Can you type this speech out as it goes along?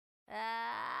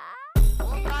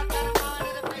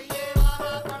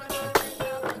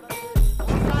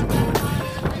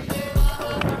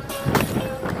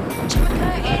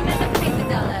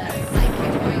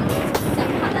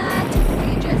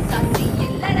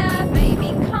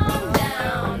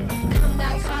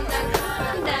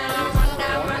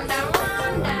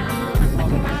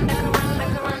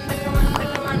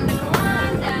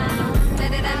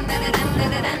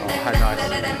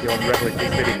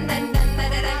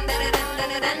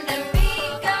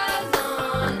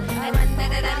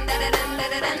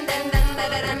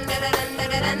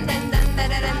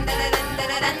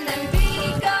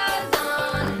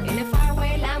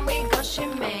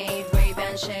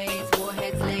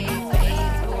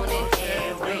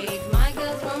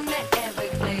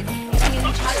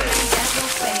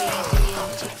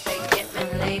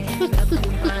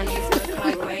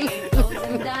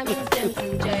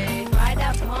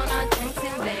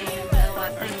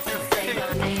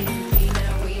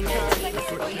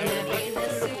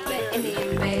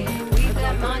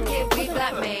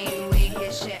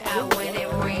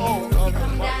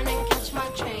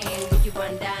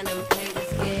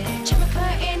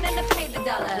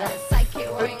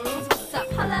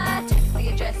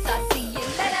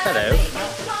Hello.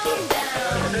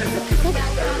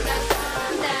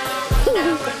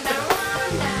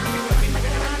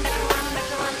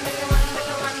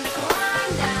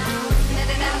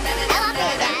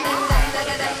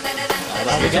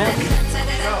 How's it going?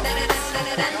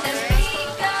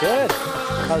 Good.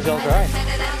 How's y'all's ride?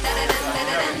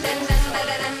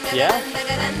 Yeah?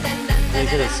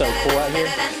 Because it's so cool out here.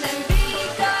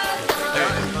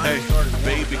 Hey,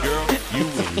 baby girl, you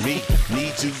and me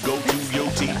need to go to your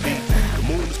TV. The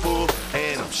moon is full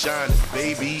and I'm shining,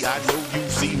 baby. I know you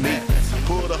see me.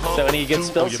 So any good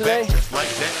spills today?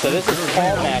 So this is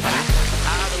Paul Mackey.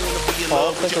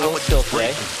 Paul took a little spill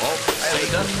today.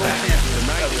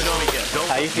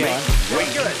 How you feeling?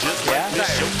 Pretty good. Yeah?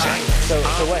 So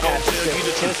what happened?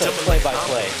 Give us a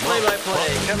play-by-play. Play-by-play.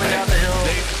 Coming down the hill,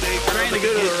 trying to go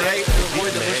to the right to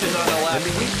avoid the bushes on the left.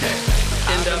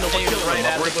 End up staying right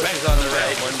at the bushes on the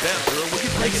right.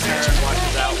 Make a turn,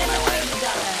 watches out when I land.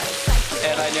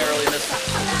 And I narrowly missed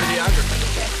videography.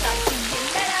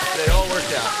 They all worked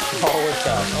out. All worked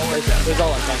out. It was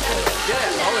all intentional. Yeah,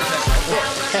 all intentional, of course.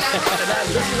 And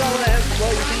this is all I have.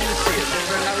 Well, you can even see it.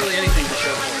 There's not really anything to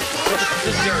show for it.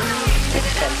 Just dirt.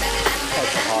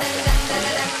 That's awesome.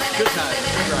 Good time.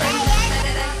 Good ride.